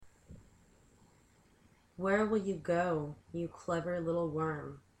Where will you go, you clever little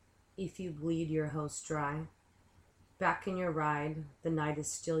worm, if you bleed your host dry? Back in your ride, the night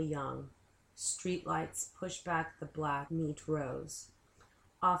is still young. Streetlights push back the black, neat rows.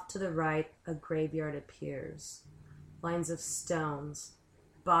 Off to the right, a graveyard appears. Lines of stones,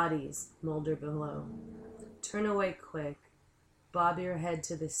 bodies molder below. Turn away quick, bob your head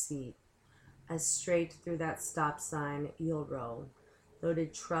to the seat, as straight through that stop sign you'll roll.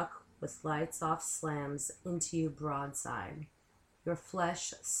 Loaded truck with lights off slams into you broadside. Your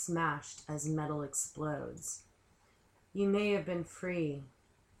flesh smashed as metal explodes. You may have been free.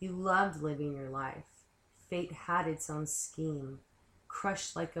 You loved living your life. Fate had its own scheme.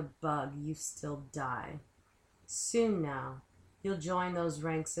 Crushed like a bug, you still die. Soon now, you'll join those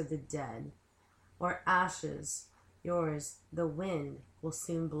ranks of the dead. Or ashes, yours, the wind, will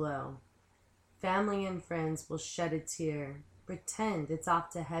soon blow. Family and friends will shed a tear. Pretend it's off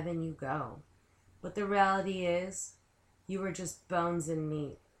to heaven you go. But the reality is, you were just bones and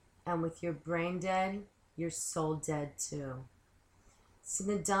meat. And with your brain dead, your soul dead too. So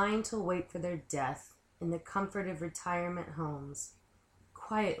the dying to wait for their death in the comfort of retirement homes.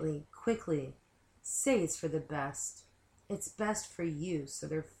 Quietly, quickly, say it's for the best. It's best for you, so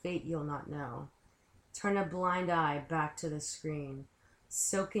their fate you'll not know. Turn a blind eye back to the screen.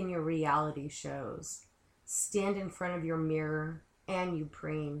 Soak in your reality shows. Stand in front of your mirror and you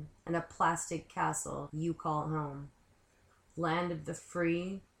preen in a plastic castle you call home. Land of the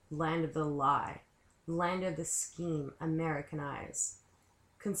free, land of the lie, land of the scheme, Americanize.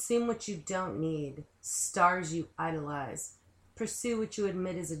 Consume what you don't need, stars you idolize. Pursue what you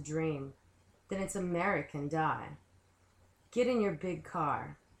admit is a dream, then it's American die. Get in your big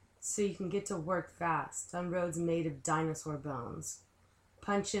car so you can get to work fast on roads made of dinosaur bones.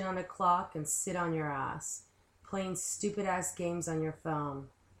 Punch in on a clock and sit on your ass, playing stupid-ass games on your phone.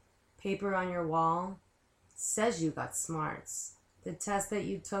 Paper on your wall says you got smarts. The test that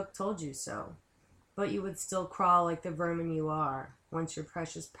you took told you so. But you would still crawl like the vermin you are once your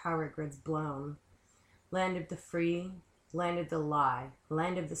precious power grid's blown. Land of the free, land of the lie,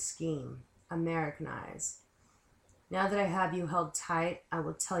 land of the scheme, Americanize. Now that I have you held tight, I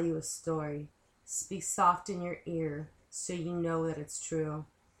will tell you a story. Speak soft in your ear so you know that it's true.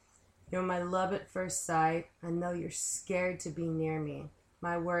 You're my love at first sight. I know you're scared to be near me.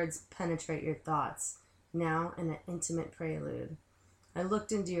 My words penetrate your thoughts, now in an intimate prelude. I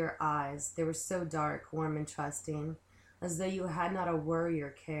looked into your eyes. They were so dark, warm, and trusting, as though you had not a worry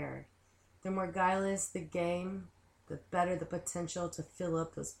or care. The more guileless the game, the better the potential to fill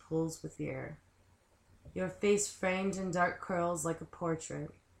up those pools with air. Your face framed in dark curls like a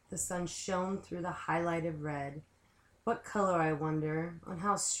portrait. The sun shone through the highlight of red. What color, I wonder, and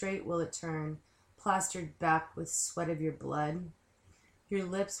how straight will it turn, plastered back with sweat of your blood? Your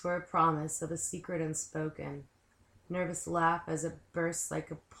lips were a promise of a secret unspoken. Nervous laugh as it bursts like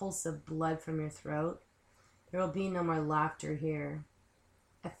a pulse of blood from your throat. There will be no more laughter here.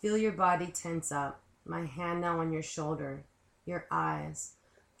 I feel your body tense up, my hand now on your shoulder, your eyes.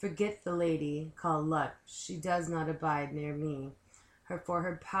 Forget the lady called luck. She does not abide near me. For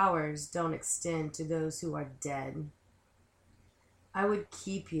her powers don't extend to those who are dead. I would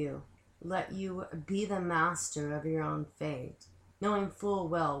keep you, let you be the master of your own fate, knowing full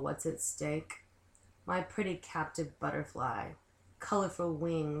well what's at stake. My pretty captive butterfly, colorful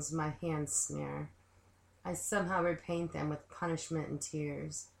wings my hands smear. I somehow repaint them with punishment and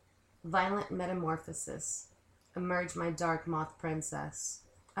tears. Violent metamorphosis, emerge my dark moth princess.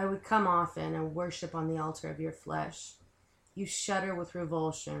 I would come often and worship on the altar of your flesh. You shudder with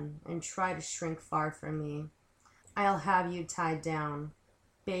revulsion and try to shrink far from me. I'll have you tied down,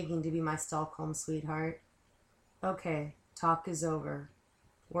 begging to be my Stockholm sweetheart. Okay, talk is over.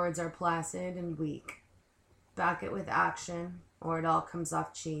 Words are placid and weak. Back it with action, or it all comes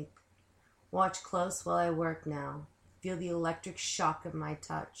off cheap. Watch close while I work now. Feel the electric shock of my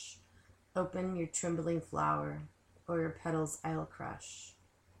touch. Open your trembling flower, or your petals I'll crush.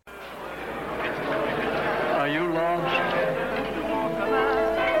 Are you lost?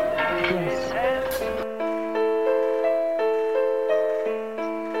 Yes.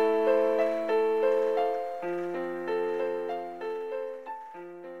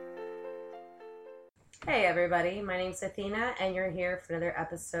 Hey everybody, my name's Athena and you're here for another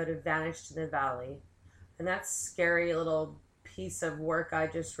episode of Vanish to the Valley. And that scary little piece of work I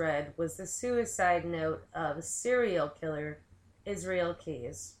just read was the suicide note of serial killer Israel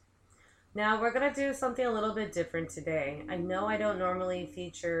Keyes. Now we're going to do something a little bit different today. I know I don't normally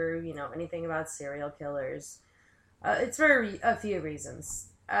feature, anything about serial killers. It's for a few reasons.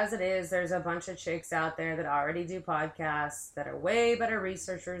 As it is, there's a bunch of chicks out there that already do podcasts that are way better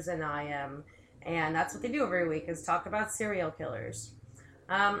researchers than I am. And that's what they do every week, is talk about serial killers.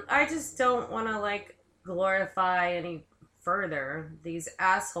 I just don't want to like glorify any further these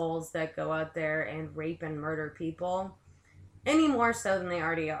assholes that go out there and rape and murder people any more so than they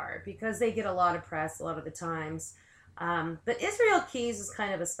already are, because they get a lot of press a lot of the times. But Israel Keys is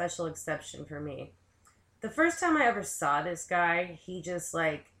kind of a special exception for me. The first time I ever saw this guy, he just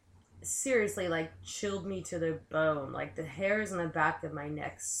like seriously like chilled me to the bone. Like the hairs on the back of my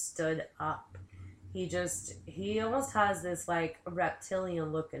neck stood up. He almost has this like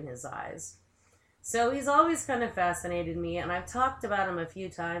reptilian look in his eyes. So he's always kind of fascinated me, and I've talked about him a few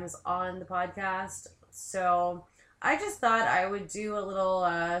times on the podcast. So I just thought I would do a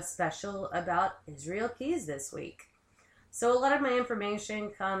little special about Israel Keys this week. So a lot of my information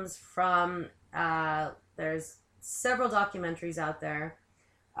comes from, there's several documentaries out there.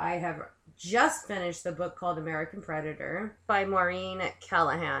 I have just finished the book called American Predator by Maureen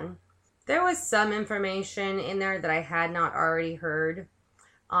Callahan. There was some information in there that I had not already heard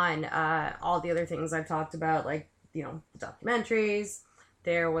on all the other things I've talked about, like, the documentaries.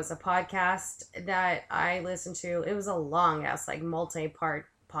 There was a podcast that I listened to. It was a long-ass, like, multi-part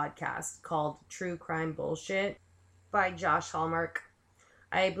podcast called True Crime Bullshit by Josh Hallmark.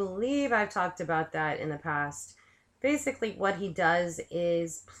 I believe I've talked about that in the past. Basically, what he does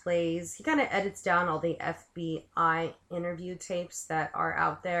is he kind of edits down all the FBI interview tapes that are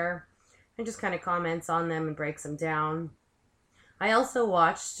out there and just kind of comments on them and breaks them down. I also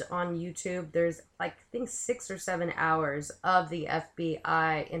watched on YouTube, there's like, I think 6 or 7 hours of the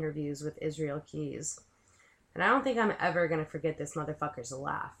FBI interviews with Israel Keys. And I don't think I'm ever going to forget this motherfucker's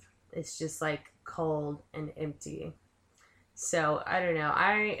laugh. It's just like cold and empty. So, I don't know.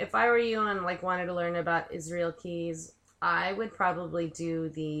 If I were you and like wanted to learn about Israel Keys, I would probably do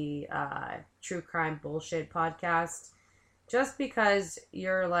the True Crime Bullshit podcast. Just because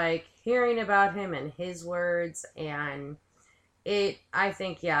you're like hearing about him and his words, and I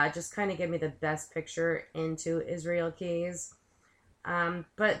think, it just kind of gave me the best picture into Israel Keys.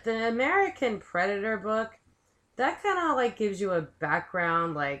 But the American Predator book, that kind of like gives you a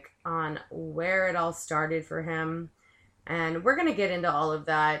background like on where it all started for him. And we're going to get into all of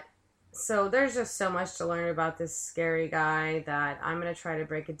that. So there's just so much to learn about this scary guy that I'm going to try to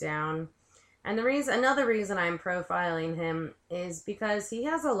break it down. And another reason I'm profiling him is because he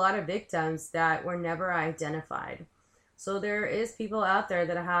has a lot of victims that were never identified. So there is people out there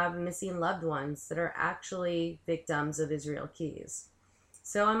that have missing loved ones that are actually victims of Israel Keys.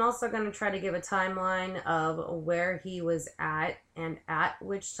 So I'm also going to try to give a timeline of where he was at and at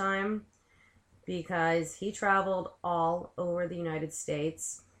which time, because he traveled all over the United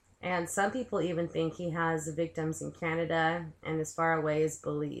States. And some people even think he has victims in Canada and as far away as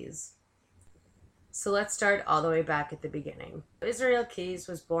Belize. So let's start all the way back at the beginning. Israel Keys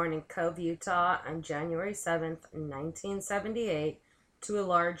was born in Cove, Utah on January 7th, 1978, to a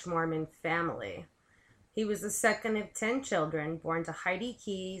large Mormon family. He was the second of 10 children born to Heidi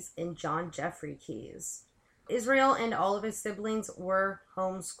Keys and John Jeffrey Keys. Israel and all of his siblings were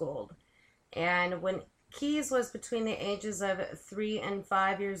homeschooled. And when Keys was between the ages of 3 and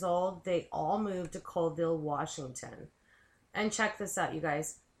 5 years old, they all moved to Colville, Washington. And check this out, you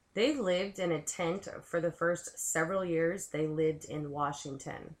guys. They lived in a tent for the first several years they lived in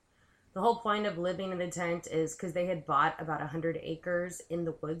Washington. The whole point of living in the tent is because they had bought about 100 acres in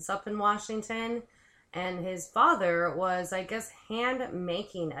the woods up in Washington. And his father was, I guess, hand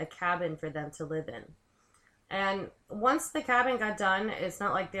making a cabin for them to live in. And once the cabin got done, it's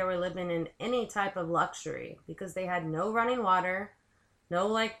not like they were living in any type of luxury, because they had no running water, no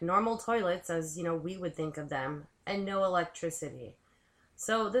like normal toilets as, we would think of them, and no electricity.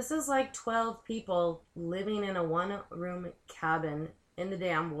 So this is like 12 people living in a one-room cabin in the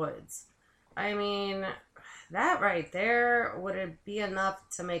damn woods. I mean, that right there would be enough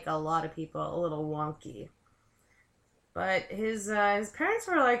to make a lot of people a little wonky. But his parents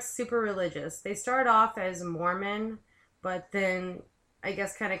were like super religious. They start off as Mormon, but then I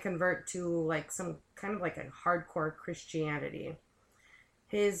guess kind of convert to like some kind of like a hardcore Christianity.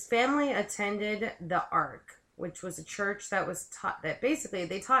 His family attended the Ark, which was a church that was taught that basically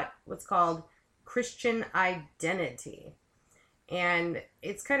they taught what's called Christian identity. And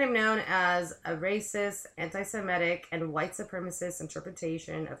it's kind of known as a racist, anti-Semitic, and white supremacist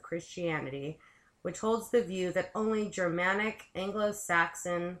interpretation of Christianity, which holds the view that only Germanic,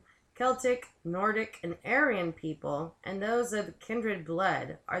 Anglo-Saxon, Celtic, Nordic, and Aryan people, and those of kindred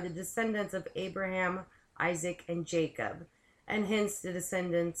blood, are the descendants of Abraham, Isaac, and Jacob, and hence the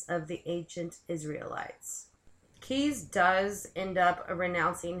descendants of the ancient Israelites. Keys does end up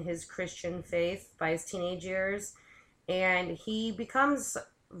renouncing his Christian faith by his teenage years, and he becomes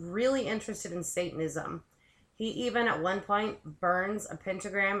really interested in Satanism. He even at one point burns a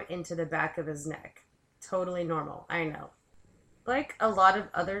pentagram into the back of his neck. Totally normal, I know. Like a lot of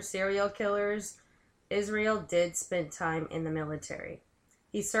other serial killers, Israel did spend time in the military.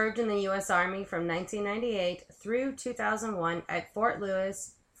 He served in the U.S. Army from 1998 through 2001 at Fort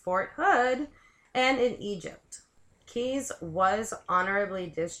Lewis, Fort Hood, and in Egypt. Keyes was honorably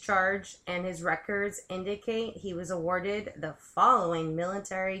discharged, and his records indicate he was awarded the following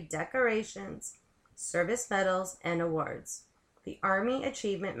military decorations, service medals, and awards: the Army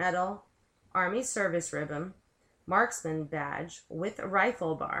Achievement Medal, Army Service Ribbon, Marksman Badge with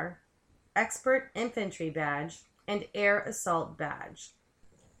Rifle Bar, Expert Infantry Badge, and Air Assault Badge.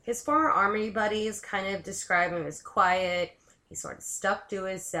 His former Army buddies kind of describe him as quiet. He sort of stuck to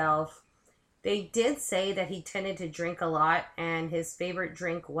himself. They did say that he tended to drink a lot, and his favorite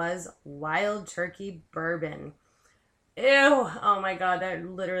drink was Wild Turkey Bourbon. Ew! Oh my god, that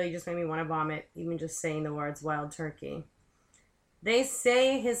literally just made me want to vomit, even just saying the words Wild Turkey. They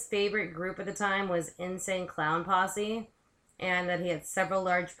say his favorite group at the time was Insane Clown Posse, and that he had several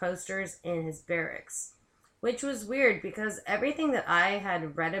large posters in his barracks. Which was weird, because everything that I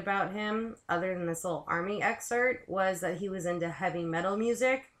had read about him, other than this little army excerpt, was that he was into heavy metal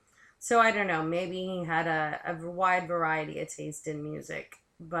music. So I don't know, maybe he had a wide variety of taste in music,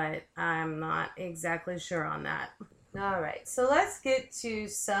 but I'm not exactly sure on that. Alright, so let's get to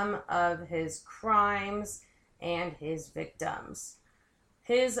some of his crimes and his victims.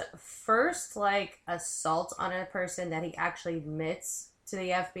 His first, assault on a person that he actually admits to the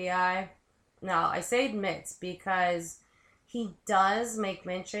FBI. Now, I say admits because he does make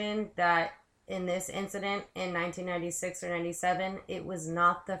mention that in this incident in 1996 or 97, it was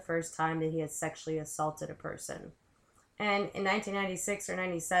not the first time that he had sexually assaulted a person. And in 1996 or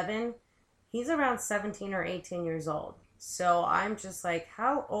 97, he's around 17 or 18 years old. So I'm just like,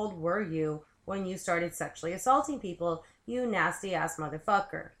 how old were you when you started sexually assaulting people, you nasty ass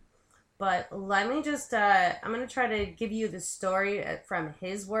motherfucker? But let me just, I'm going to try to give you the story from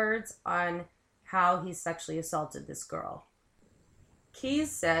his words on how he sexually assaulted this girl.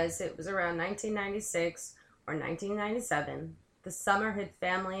 Keyes says it was around 1996 or 1997. The Summerhood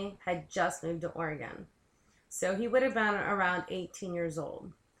family had just moved to Oregon. So he would have been around 18 years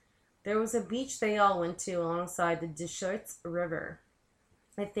old. There was a beach they all went to alongside the Deschutes River.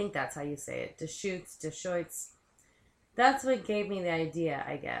 I think that's how you say it. Deschutes. That's what gave me the idea,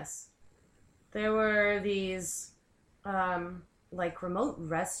 I guess. There were these, remote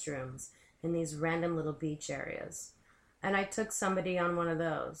restrooms in these random little beach areas. And I took somebody on one of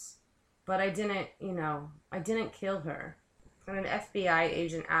those. But I didn't kill her. And an FBI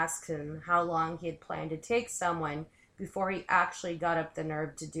agent asked him how long he had planned to take someone before he actually got up the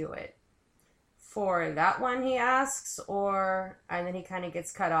nerve to do it. For that one, he asks, and then he kind of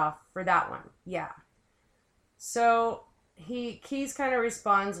gets cut off. For that one, yeah. So Keyes kind of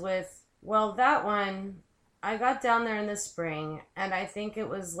responds with, well, that one, I got down there in the spring, and I think it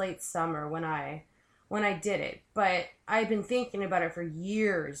was late summer when I did it, but I'd been thinking about it for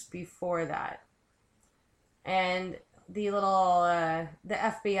years before that. And the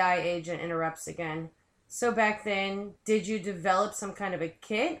FBI agent interrupts again. So back then, did you develop some kind of a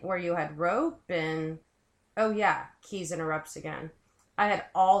kit where you had rope and... Oh yeah, Keyes interrupts again. I had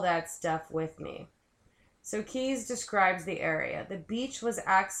all that stuff with me. So Keyes describes the area. The beach was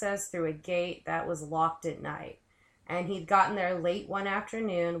accessed through a gate that was locked at night. And he'd gotten there late one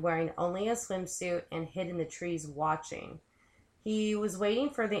afternoon wearing only a swimsuit and hid in the trees watching. He was waiting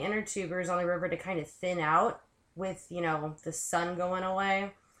for the inner tubers on the river to kind of thin out with, the sun going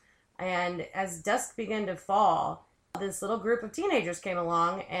away. And as dusk began to fall, this little group of teenagers came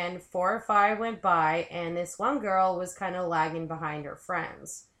along, and 4 or 5 went by, and this one girl was kind of lagging behind her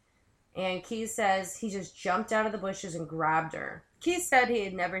friends. And Keyes says he just jumped out of the bushes and grabbed her. Keyes said he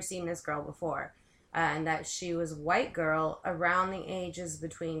had never seen this girl before, and that she was a white girl around the ages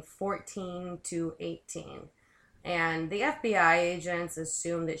between 14 to 18. And the FBI agents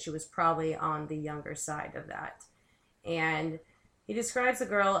assumed that she was probably on the younger side of that. And he describes the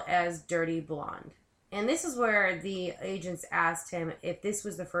girl as dirty blonde. And this is where the agents asked him if this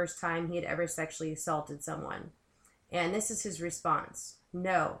was the first time he had ever sexually assaulted someone. And this is his response.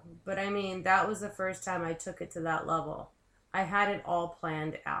 No, but that was the first time I took it to that level. I had it all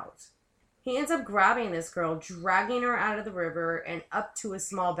planned out. He ends up grabbing this girl, dragging her out of the river and up to a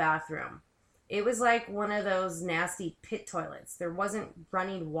small bathroom. It was like one of those nasty pit toilets. There wasn't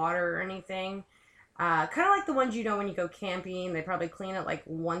running water or anything. Kind of like the ones when you go camping. They probably clean it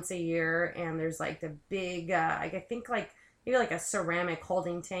once a year, and there's the big, I think maybe a ceramic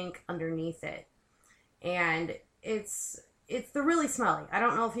holding tank underneath it. And it they're really smelly. I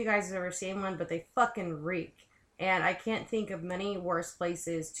don't know if you guys have ever seen one, but they fucking reek. And I can't think of many worse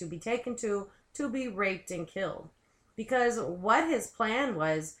places to be taken to be raped and killed. Because what his plan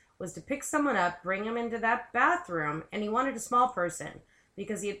was to pick someone up, bring him into that bathroom, and he wanted a small person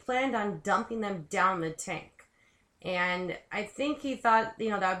because he had planned on dumping them down the tank. And I think he thought,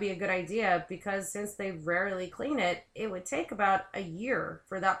 that would be a good idea because since they rarely clean it, it would take about a year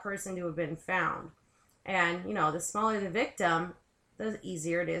for that person to have been found. And, the smaller the victim, the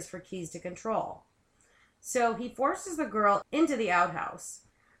easier it is for Keyes to control. So he forces the girl into the outhouse,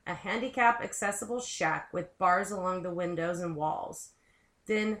 a handicap-accessible shack with bars along the windows and walls,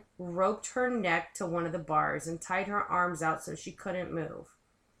 then roped her neck to one of the bars and tied her arms out so she couldn't move.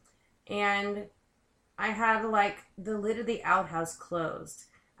 And I had, the lid of the outhouse closed,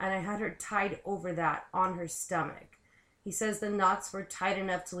 and I had her tied over that on her stomach. He says the knots were tight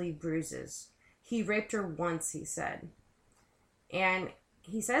enough to leave bruises. He raped her once, he said. And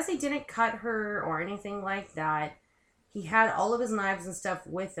he says he didn't cut her or anything like that. He had all of his knives and stuff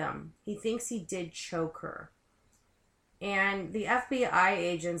with him. He thinks he did choke her. And the FBI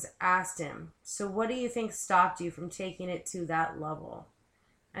agents asked him, so what do you think stopped you from taking it to that level?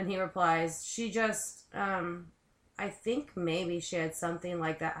 And he replies, she just, I think maybe she had something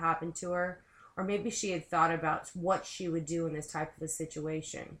like that happen to her, or maybe she had thought about what she would do in this type of a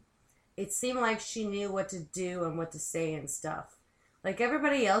situation. It seemed like she knew what to do and what to say and stuff. Like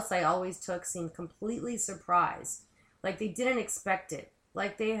everybody else I always took seemed completely surprised. Like they didn't expect it.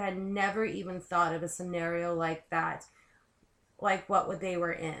 Like they had never even thought of a scenario like that. Like what they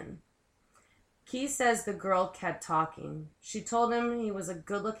were in. Keyes says the girl kept talking. She told him he was a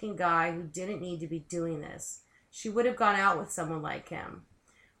good-looking guy who didn't need to be doing this. She would have gone out with someone like him.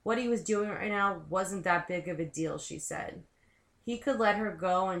 What he was doing right now wasn't that big of a deal, she said. He could let her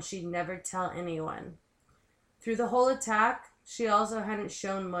go and she'd never tell anyone. Through the whole attack, she also hadn't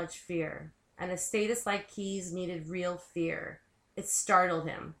shown much fear, and a status like Keyes needed real fear. It startled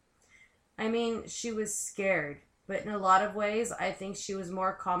him. I mean, she was scared, but in a lot of ways, I think she was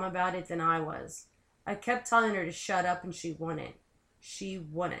more calm about it than I was. I kept telling her to shut up, and she wouldn't. She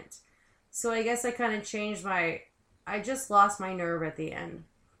wouldn't. So I guess I kind of changed I just lost my nerve at the end.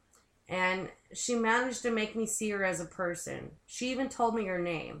 And she managed to make me see her as a person. She even told me her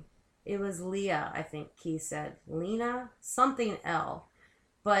name. It was Leah, I think Keyes said. Lena? Something L.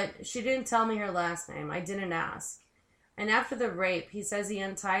 But she didn't tell me her last name. I didn't ask. And after the rape, he says he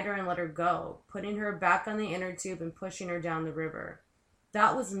untied her and let her go, putting her back on the inner tube and pushing her down the river.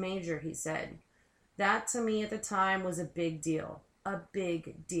 That was major, he said. That, to me at the time, was a big deal. A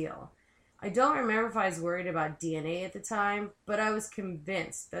big deal. I don't remember if I was worried about DNA at the time, but I was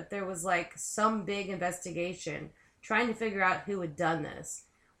convinced that there was some big investigation trying to figure out who had done this.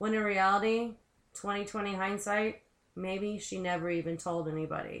 When in reality, 2020 hindsight, maybe she never even told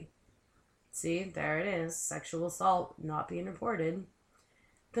anybody. See, there it is. Sexual assault not being reported.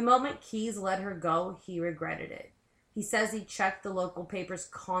 The moment Keyes let her go, he regretted it. He says he checked the local papers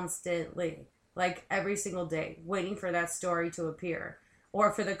constantly, every single day, waiting for that story to appear,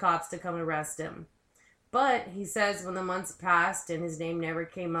 or for the cops to come arrest him. But he says when the months passed and his name never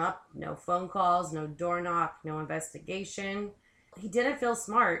came up, no phone calls, no door knock, no investigation, he didn't feel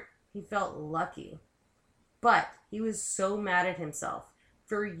smart. He felt lucky. But he was so mad at himself.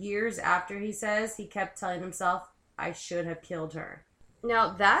 For years after, he says, he kept telling himself, I should have killed her. Now,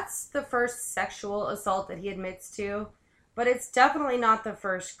 that's the first sexual assault that he admits to, but it's definitely not the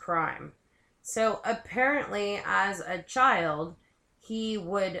first crime. So apparently, as a child, he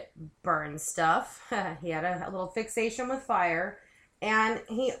would burn stuff. He had a little fixation with fire, and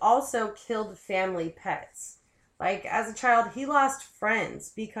he also killed family pets. As a child, he lost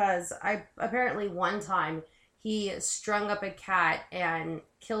friends because apparently one time he strung up a cat and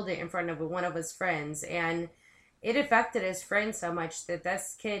killed it in front of one of his friends, and it affected his friend so much that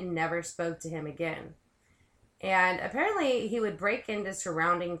this kid never spoke to him again. And apparently he would break into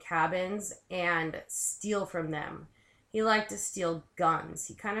surrounding cabins and steal from them. He liked to steal guns.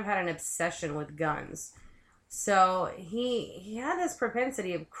 He kind of had an obsession with guns. So he had this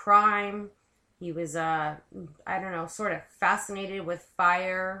propensity of crime. He was, sort of fascinated with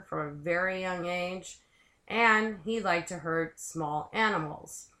fire from a very young age. And he liked to hurt small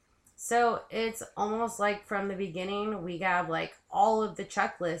animals. So it's almost like from the beginning, we have all of the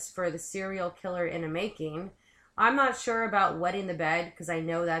checklists for the serial killer in a making. I'm not sure about wetting the bed because I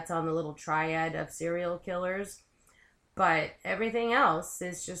know that's on the little triad of serial killers. But everything else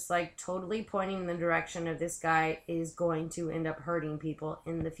is just totally pointing in the direction of this guy is going to end up hurting people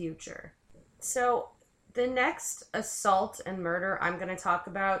in the future. So the next assault and murder I'm going to talk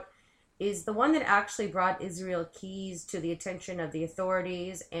about is the one that actually brought Israel Keyes to the attention of the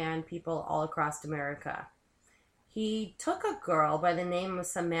authorities and people all across America. He took a girl by the name of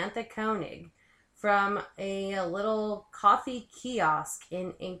Samantha Koenig from a little coffee kiosk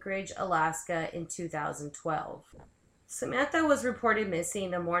in Anchorage, Alaska in 2012. Samantha was reported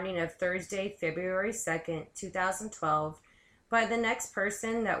missing the morning of Thursday, February 2nd, 2012, by the next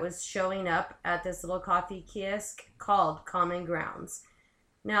person that was showing up at this little coffee kiosk called Common Grounds.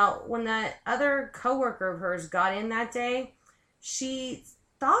 Now, when that other coworker of hers got in that day, she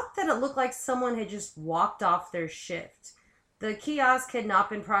thought that it looked like someone had just walked off their shift. The kiosk had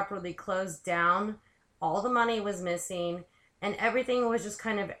not been properly closed down, all the money was missing, and everything was just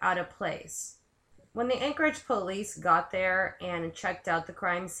kind of out of place. When the Anchorage police got there and checked out the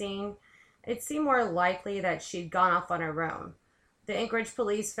crime scene, it seemed more likely that she'd gone off on her own. The Anchorage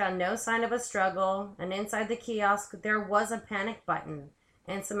police found no sign of a struggle, and inside the kiosk there was a panic button,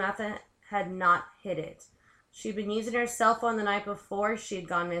 and Samantha had not hit it. She'd been using her cell phone the night before she had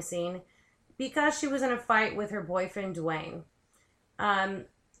gone missing because she was in a fight with her boyfriend, Dwayne. And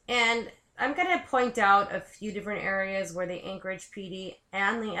I'm going to point out a few different areas where the Anchorage PD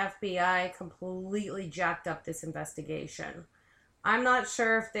and the FBI completely jacked up this investigation. I'm not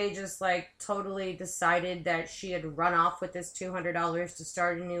sure if they just totally decided that she had run off with this $200 to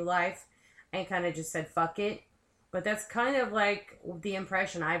start a new life and kind of just said fuck it. But that's kind of the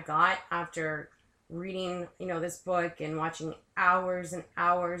impression I've got after reading, this book and watching hours and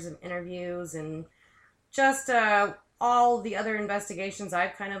hours of interviews and just all the other investigations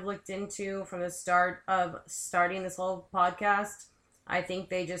I've kind of looked into from the start of starting this whole podcast. I think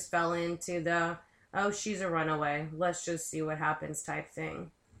they just fell into the, oh, she's a runaway, let's just see what happens type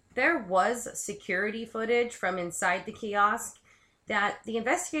thing. There was security footage from inside the kiosk that the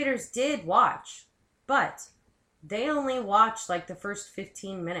investigators did watch, but they only watched the first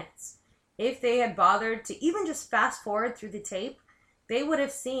 15 minutes. If they had bothered to even just fast forward through the tape, they would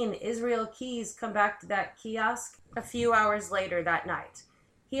have seen Israel Keyes come back to that kiosk a few hours later that night.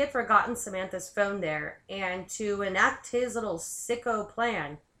 He had forgotten Samantha's phone there, and to enact his little sicko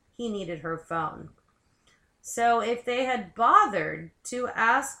plan, he needed her phone. So if they had bothered to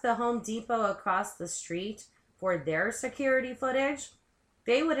ask the Home Depot across the street for their security footage,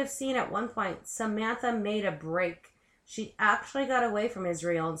 they would have seen at one point Samantha made a break. She actually got away from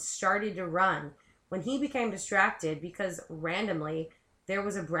Israel and started to run when he became distracted because randomly there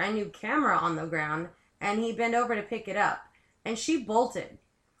was a brand new camera on the ground and he bent over to pick it up and she bolted.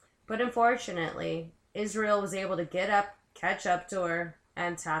 But unfortunately, Israel was able to get up, catch up to her,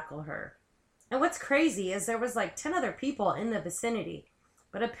 and tackle her. And what's crazy is there was 10 other people in the vicinity,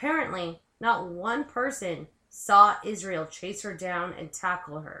 but apparently not one person saw Israel chase her down and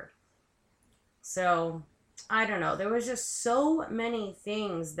tackle her. So, I don't know. There was just so many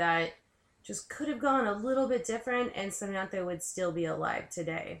things that just could have gone a little bit different and Samantha would still be alive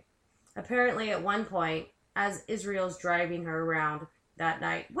today. Apparently at one point, as Israel's driving her around that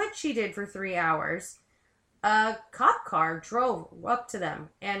night, which she did for 3 hours, a cop car drove up to them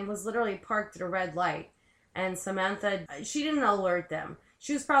and was literally parked at a red light. And Samantha, she didn't alert them.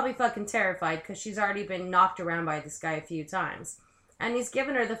 She was probably fucking terrified because she's already been knocked around by this guy a few times. And he's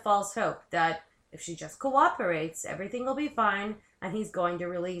given her the false hope that if she just cooperates, everything will be fine and he's going to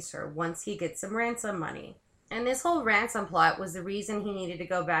release her once he gets some ransom money. And this whole ransom plot was the reason he needed to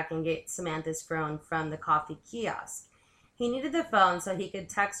go back and get Samantha's phone from the coffee kiosk. He needed the phone so he could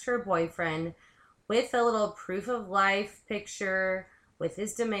text her boyfriend with a little proof of life picture with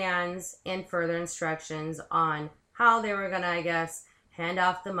his demands and further instructions on how they were going to, hand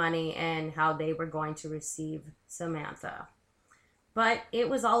off the money and how they were going to receive Samantha. But it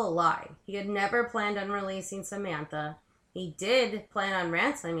was all a lie. He had never planned on releasing Samantha. He did plan on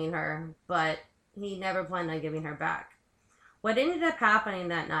ransoming her, but he never planned on giving her back. What ended up happening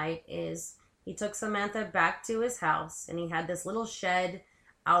that night is he took Samantha back to his house and he had this little shed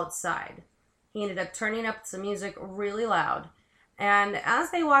outside. He ended up turning up some music really loud. And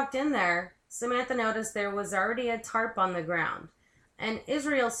as they walked in there, Samantha noticed there was already a tarp on the ground. And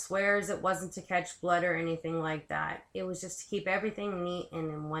Israel swears it wasn't to catch blood or anything like that. It was just to keep everything neat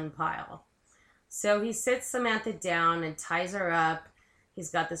and in one pile. So he sits Samantha down and ties her up. He's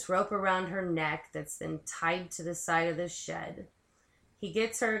got this rope around her neck that's then tied to the side of the shed. He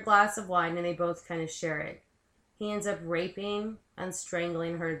gets her a glass of wine and they both kind of share it. He ends up raping and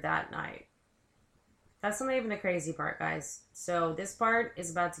strangling her that night. That's not even the crazy part, guys. So this part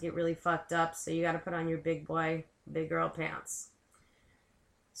is about to get really fucked up, so you gotta put on your big boy, big girl pants.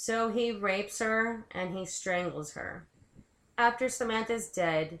 So he rapes her and he strangles her. After Samantha's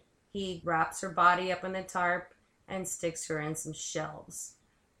dead, he wraps her body up in the tarp and sticks her in some shelves.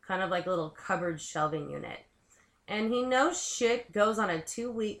 kind of like a little cupboard shelving unit. And he knows shit goes on a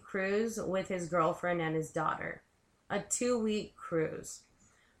 2-week cruise with his girlfriend and his daughter. A 2-week cruise.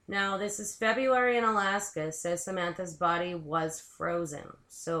 Now, this is February in Alaska, so Samantha's body was frozen.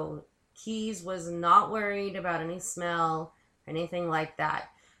 So Keyes was not worried about any smell, anything like that.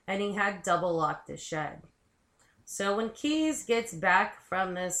 And he had double locked the shed. So when Keyes gets back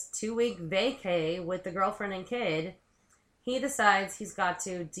from this 2-week vacay with the girlfriend and kid, he decides he's got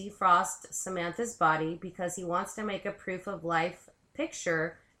to defrost Samantha's body because he wants to make a proof of life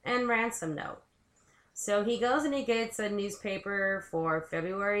picture and ransom note. So he goes and he gets a newspaper for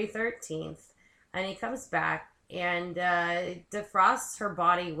February 13th, and he comes back and defrosts her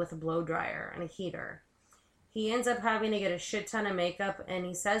body with a blow dryer and a heater. He ends up having to get a shit ton of makeup, and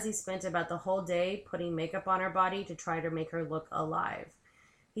he says he spent about the whole day putting makeup on her body to try to make her look alive.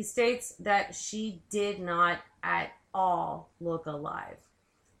 He states that she did not at all look alive.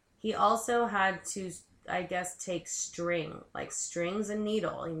 He also had to, I guess, take strings and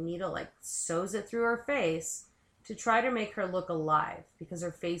needle. A needle sews it through her face to try to make her look alive because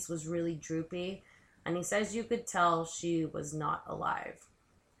her face was really droopy, and he says you could tell she was not alive.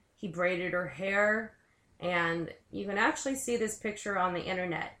 He braided her hair, and you can actually see this picture on the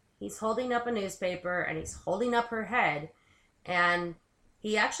internet. He's holding up a newspaper and he's holding up her head, and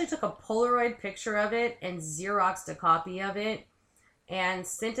he actually took a Polaroid picture of it and Xeroxed a copy of it and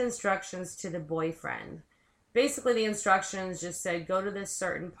sent instructions to the boyfriend. Basically, the instructions just said, go to this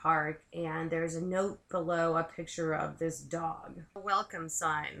certain park, and there's a note below a picture of this dog. A welcome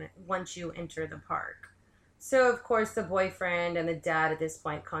sign once you enter the park. So, of course, the boyfriend and the dad at this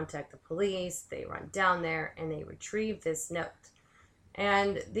point contact the police. They run down there, and they retrieve this note.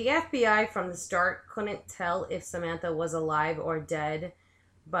 And the FBI from the start couldn't tell if Samantha was alive or dead,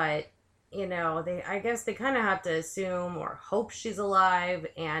 but I guess they kind of have to assume or hope she's alive,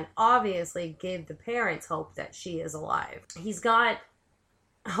 and obviously give the parents hope that she is alive. I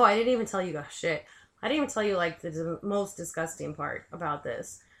didn't even tell you, shit. I didn't even tell you, the most disgusting part about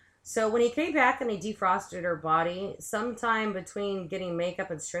this. So when he came back and he defrosted her body, sometime between getting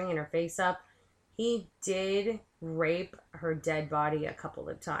makeup and stringing her face up, he did rape her dead body a couple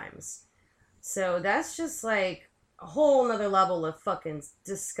of times. So that's just a whole nother level of fucking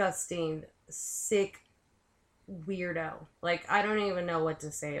disgusting, sick weirdo. I don't even know what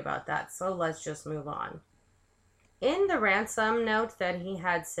to say about that, so let's just move on. In the ransom note that he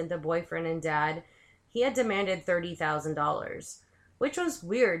had sent the boyfriend and dad, he had demanded $30,000, which was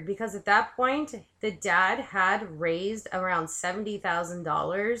weird because at that point, the dad had raised around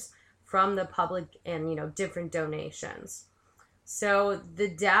 $70,000 from the public and, different donations. So the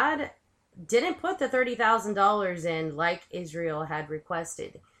dad didn't put the $30,000 in like Israel had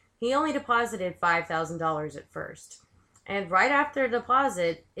requested. He only deposited $5,000 at first. And right after the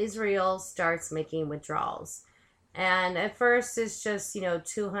deposit, Israel starts making withdrawals. And at first it's just,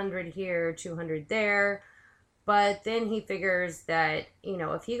 200 here, 200 there. But then he figures that,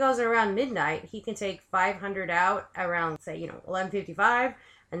 if he goes around midnight, he can take 500 out around, say, 11:55.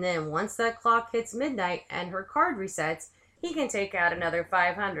 And then once that clock hits midnight and her card resets, he can take out another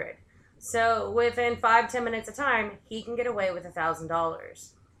 500. So within 5-10 minutes of time, he can get away with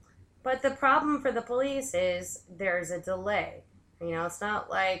 $1,000. But the problem for the police is there's a delay. It's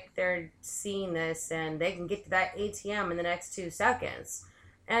not like they're seeing this and they can get to that ATM in the next 2 seconds.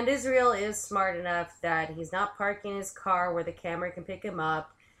 And Israel is smart enough that he's not parking his car where the camera can pick him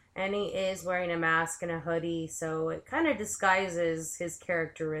up. And he is wearing a mask and a hoodie, so it kind of disguises his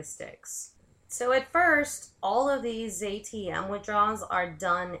characteristics. So at first, all of these ATM withdrawals are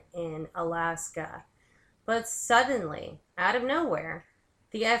done in Alaska. But suddenly, out of nowhere,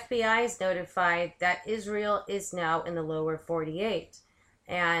 the FBI is notified that Israel is now in the lower 48.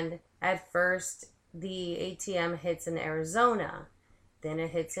 And at first, the ATM hits in Arizona. Then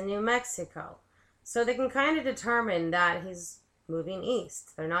it hits in New Mexico. So they can kind of determine that he's moving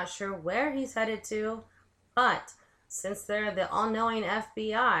east. They're not sure where he's headed to, but since they're the all-knowing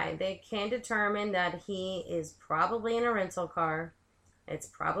FBI, they can determine that he is probably in a rental car. It's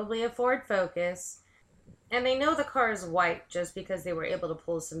probably a Ford Focus. And they know the car is white just because they were able to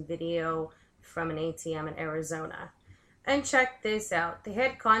pull some video from an ATM in Arizona. And check this out. They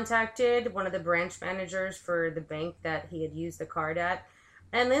had contacted one of the branch managers for the bank that he had used the card at.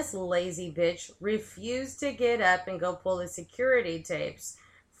 And this lazy bitch refused to get up and go pull the security tapes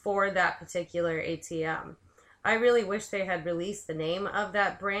for that particular ATM. I really wish they had released the name of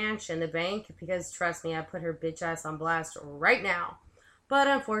that branch and the bank because, trust me, I put her bitch ass on blast right now. But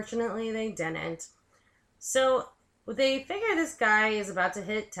unfortunately, they didn't. So Well, they figure this guy is about to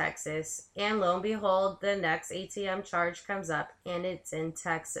hit Texas, and lo and behold, the next ATM charge comes up, and it's in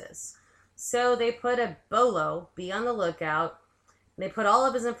Texas. So they put a bolo, be on the lookout. They put all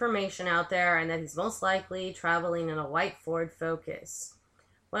of his information out there, and that he's most likely traveling in a white Ford Focus.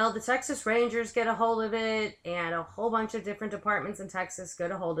 Well, the Texas Rangers get a hold of it, and a whole bunch of different departments in Texas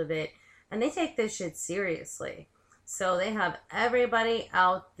get a hold of it, and they take this shit seriously. So they have everybody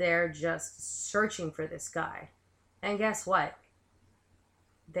out there just searching for this guy. And guess what?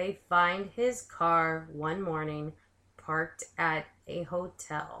 They find his car one morning parked at a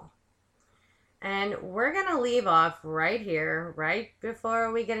hotel. And we're going to leave off right here, right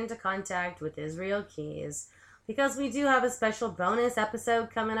before we get into contact with Israel Keyes, because we do have a special bonus episode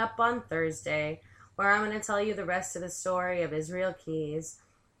coming up on Thursday, where I'm going to tell you the rest of the story of Israel Keyes.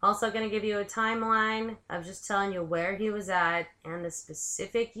 Also going to give you a timeline of just telling you where he was at and the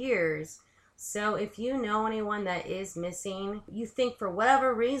specific years. So if you know anyone that is missing, you think for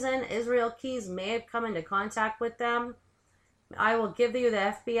whatever reason Israel Keyes may have come into contact with them, I will give you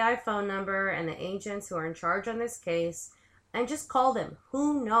the FBI phone number and the agents who are in charge on this case, and just call them.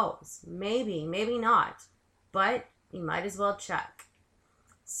 Who knows? Maybe, maybe not. But you might as well check.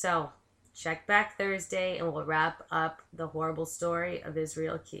 So, check back Thursday and we'll wrap up the horrible story of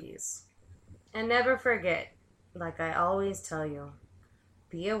Israel Keyes. And never forget, like I always tell you,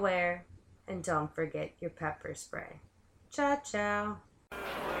 be aware and don't forget your pepper spray. Ciao, ciao.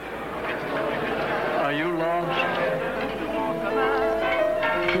 Are you lost?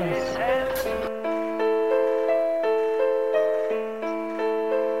 Yes.